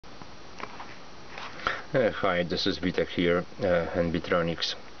Hi, this is Vitek here, and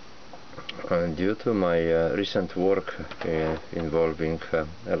Bitronics. Due to my recent work involving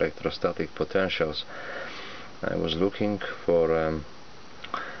electrostatic potentials, I was looking for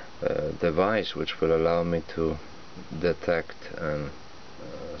a device which will allow me to detect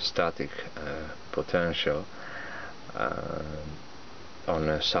static potential on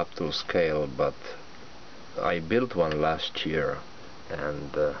a subtle scale, but I built one last year,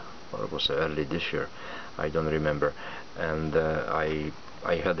 and or it was early this year, I don't remember, and I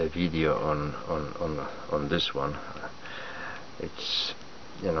had a video on this one. It's,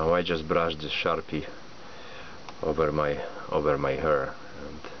 you know, I just brushed the Sharpie over my hair,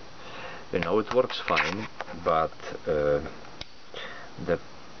 and you know, it works fine, but the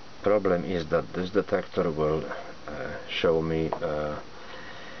problem is that this detector will show me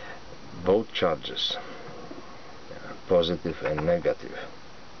both charges, positive and negative.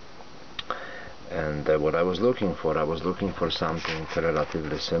 And what I was looking for something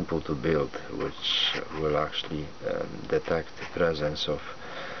relatively simple to build, which will actually detect the presence of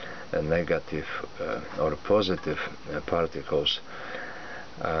negative or positive particles.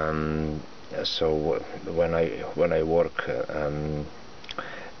 So when I work and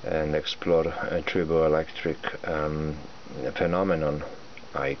explore a triboelectric phenomenon,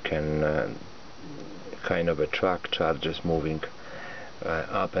 I can kind of track charges moving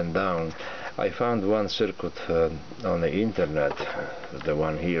up and down. I found one circuit on the internet, the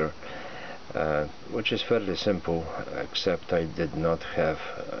one here, which is fairly simple, except I did not have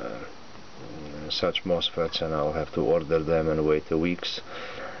such MOSFETs, and I'll have to order them and wait weeks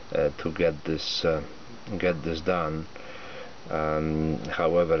to get this done.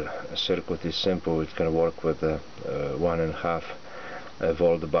 However, a circuit is simple. It can work with a 1.5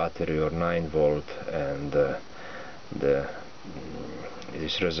 volt battery or 9 volt, and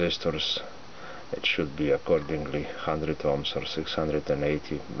these resistors, it should be accordingly 100 ohms or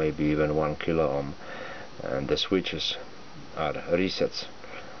 680, maybe even 1 kilo ohm, and the switches are resets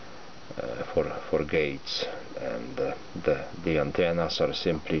for gates, and the antennas are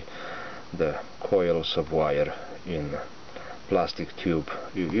simply the coils of wire in plastic tube.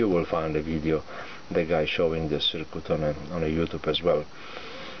 You will find a video, the guy showing the circuit on a YouTube as well.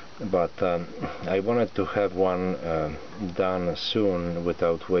 But I wanted to have one done soon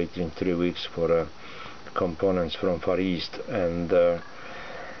without waiting 3 weeks for components from Far East, and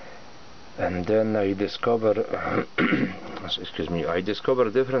then I discovered excuse me, I discovered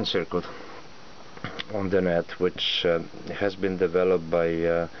a different circuit on the net, which has been developed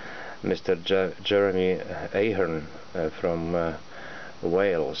by Mr. Jeremy Ahern from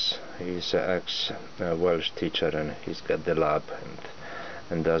Wales. He's an ex-Welsh teacher, and he's got the lab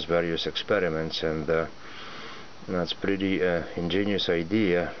and does various experiments, and that's pretty ingenious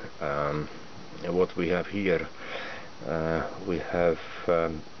idea. What we have here, we have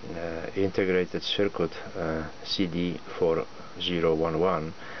integrated circuit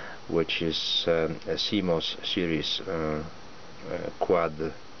CD4011, which is a CMOS series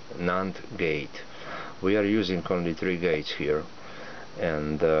quad NAND gate. We are using only 3 gates here,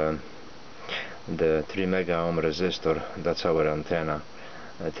 and the 3 mega ohm resistor, that's our antenna.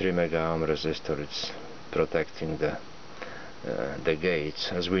 A 3 mega ohm resistor is protecting the gates.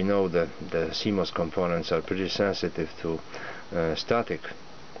 As we know, the CMOS components are pretty sensitive to static,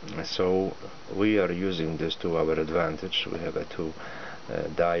 so we are using this to our advantage. We have 2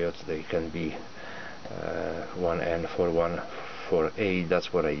 diodes. They can be 1N for 1 for A,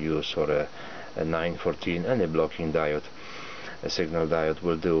 that's what I use, or a 914, any blocking diode, a signal diode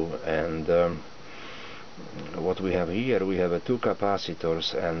will do. And what we have here, we have 2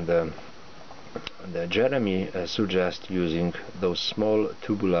 capacitors, and the Jeremy suggests using those small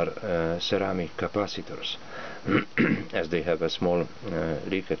tubular ceramic capacitors as they have a small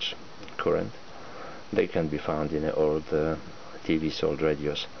leakage current. They can be found in old TVs, old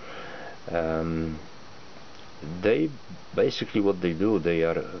radios. They basically, what they do, they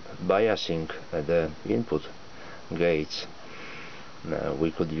are biasing the input gates. We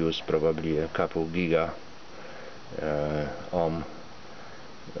could use probably a couple giga ohm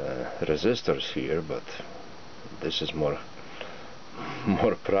resistors here, but this is more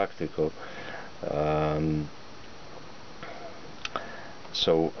practical.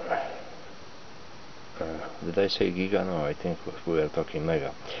 So did I say giga? No, I think we are talking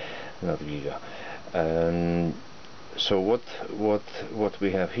mega, not giga. So what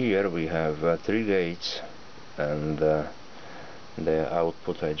we have here, we have 3 gates, and the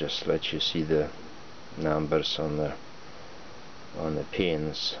output, I just let you see the numbers on the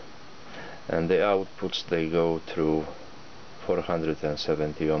pins, and the outputs, they go through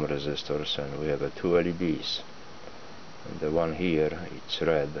 470 ohm resistors, and we have two LEDs. And the one here, it's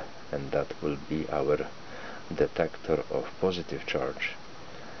red, and that will be our detector of positive charge,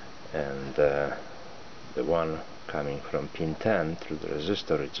 and the one coming from pin 10 through the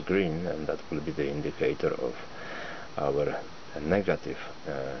resistor, it's green, and that will be the indicator of our negative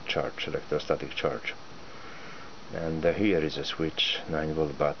charge, electrostatic charge. And here is a switch,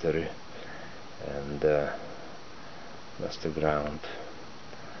 9-volt battery, and that's the ground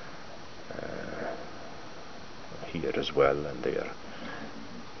here as well, and they are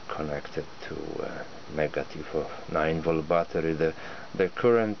connected to negative of 9-volt battery. The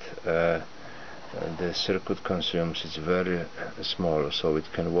current the circuit consumes is very small, so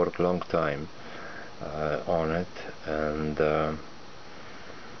it can work long time on it, and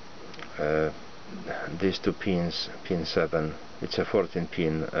these two pins, pin 7, it's a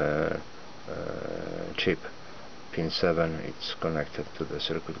 14-pin chip. Pin 7, it's connected to the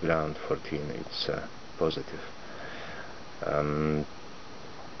circuit ground, 14, it's positive.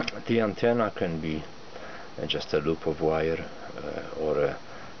 The antenna can be just a loop of wire or a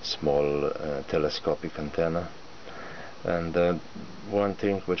small telescopic antenna. And one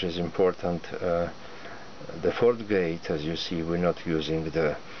thing which is important, the fourth gate, as you see, we're not using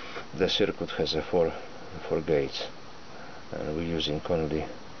the circuit has a four gates, and we're using only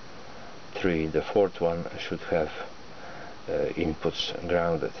 3. The fourth one should have inputs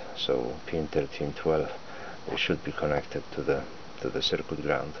grounded, so pin 13, 12, they should be connected to the circuit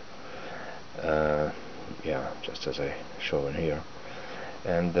ground. Yeah, just as I shown here.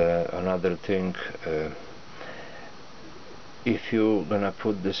 And another thing, if you're gonna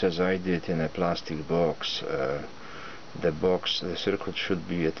put this as I did in a plastic box, the circuit should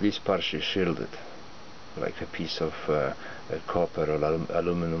be at least partially shielded, like a piece of copper or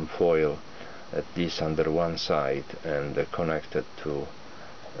aluminum foil, at least under one side, and connected to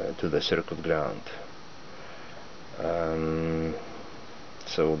the circuit ground.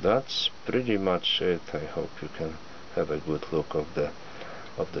 So that's pretty much it. I hope you can have a good look of the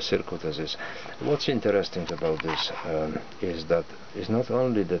circuit as is. What's interesting about this is that it's not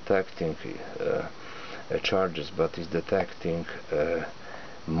only detecting charges, but it's detecting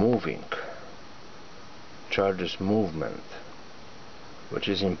moving charges movement, which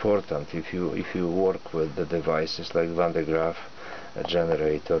is important if you work with the devices like Van de Graaff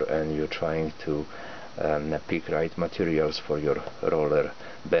generator, and you're trying to pick right materials for your roller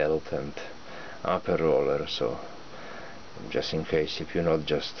belt and upper roller. So just in case, if you're not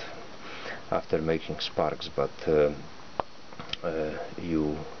just after making sparks, but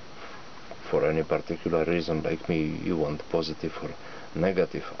you, for any particular reason like me, you want positive or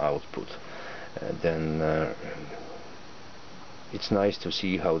negative output, then it's nice to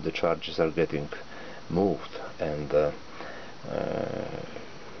see how the charges are getting moved, and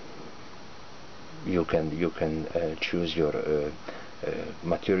you can choose your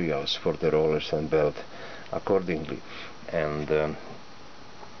materials for the rollers and belt accordingly. And I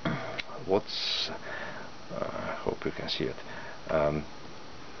hope you can see it.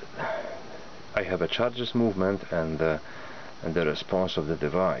 I have a charges movement and the response of the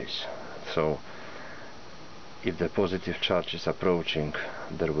device. So if the positive charge is approaching,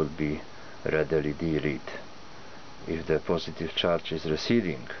 there will be red LED read. If the positive charge is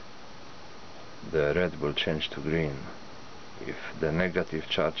receding, the red will change to green. If the negative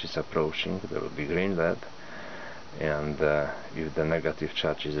charge is approaching, there will be green LED, and if the negative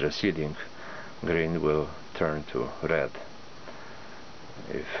charge is receding, green will turn to red.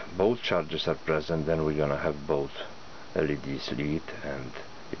 If both charges are present, then we're gonna have both LEDs lit, and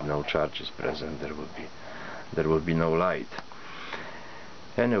if no charge is present, there will be no light.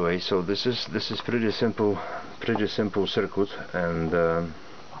 Anyway, so this is pretty simple circuit, and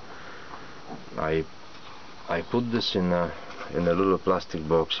I put this in a little plastic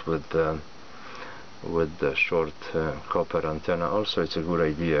box with the short copper antenna. Also, it's a good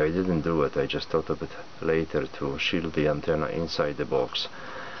idea. I didn't do it. I just thought of it later to shield the antenna inside the box.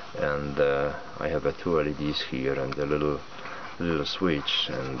 And I have two LEDs here and a little switch.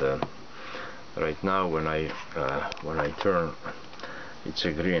 And right now, when I turn, it's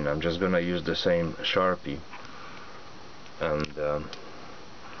a green. I'm just gonna use the same Sharpie and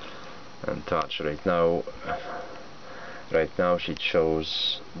touch. Right now it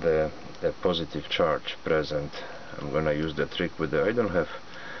shows the positive charge present. I'm gonna use the trick with I don't have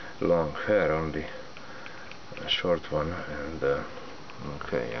long hair, only a short one, and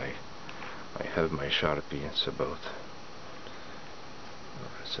okay, I have my Sharpie. It's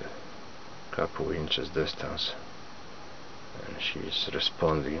a couple inches distance, and she's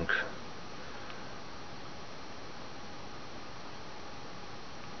responding.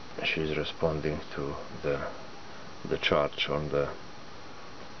 which is responding to the charge on the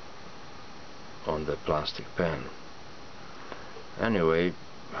plastic pen. Anyway,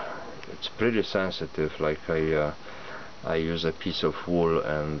 it's pretty sensitive. Like I use a piece of wool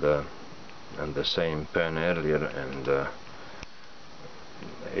and the same pen earlier, and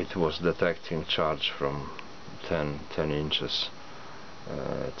it was detecting charge from 10 inches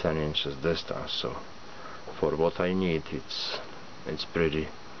 10 inches distance. So for what I need, it's pretty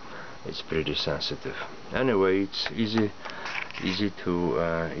sensitive. Anyway, it's easy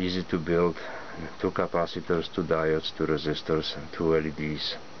to build. 2 capacitors, 2 diodes, 2 resistors, and 2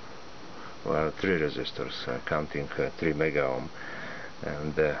 LEDs. Well, 3 resistors, counting 3 mega ohm.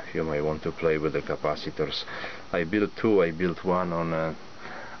 And you might want to play with the capacitors. I built 2. I built one on a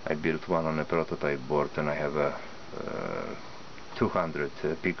prototype board, and I have a 200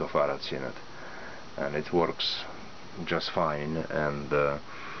 picofarads in it, and it works just fine. And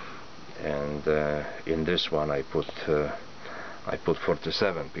in this one I put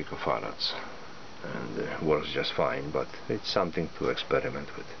 47 picofarads, and works just fine, but it's something to experiment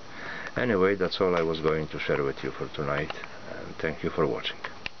with. Anyway, that's all I was going to share with you for tonight, and thank you for watching.